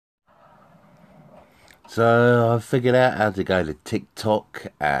So I figured out how to go to TikTok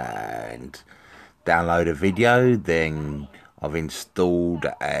and download a video. Then I've installed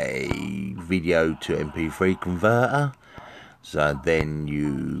a video to MP3 converter. So then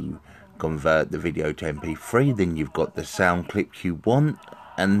you convert the video to MP3, then you've got the sound clips you want,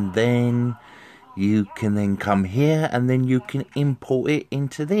 and then you can then come here and then you can import it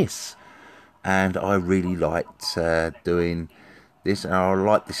into this. And I really liked doing this, and I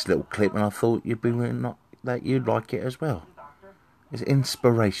like this little clip, and I thought you'd be not that you'd like it as well. It's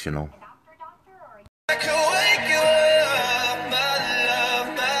inspirational.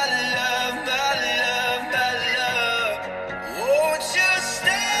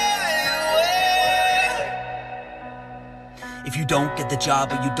 If you don't get the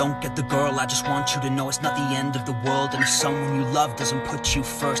job or you don't get the girl, I just want you to know it's not the end of the world. And if someone you love doesn't put you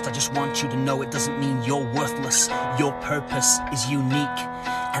first, I just want you to know it doesn't mean you're worthless. Your purpose is unique,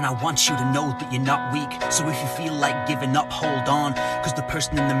 and I want you to know that you're not weak. So if you feel like giving up, hold on, cause the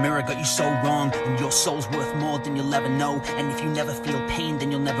person in the mirror got you so wrong, and your soul's worth more than you'll ever know. And if you never feel pain, then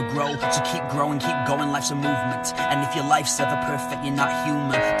you'll never grow. So keep growing, keep going, life's a movement. And if your life's ever perfect, you're not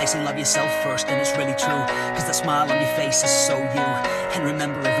human. They say love yourself first, and it's really true, cause that smile on your face is so you. And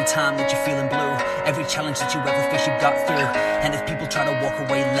remember, every time that you're feeling blue, every challenge that you ever faced, you got through. And if people try to walk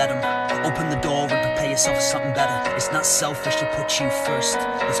away, let them. Open the door and prepare yourself for something better. It's not selfish to put you first.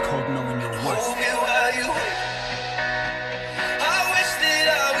 It's called knowing your worth.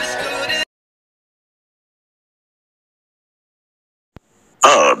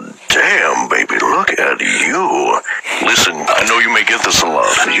 Oh, damn, baby, look at you. Listen, I know you may get this a lot.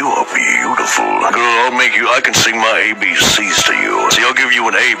 You are beautiful. Girl, I can sing my ABCs to you. See, I'll give you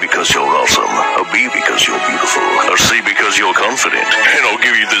an A because you're awesome, a B because you're beautiful, a C because you're confident, and I'll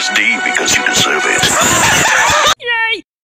give you this D because you deserve it.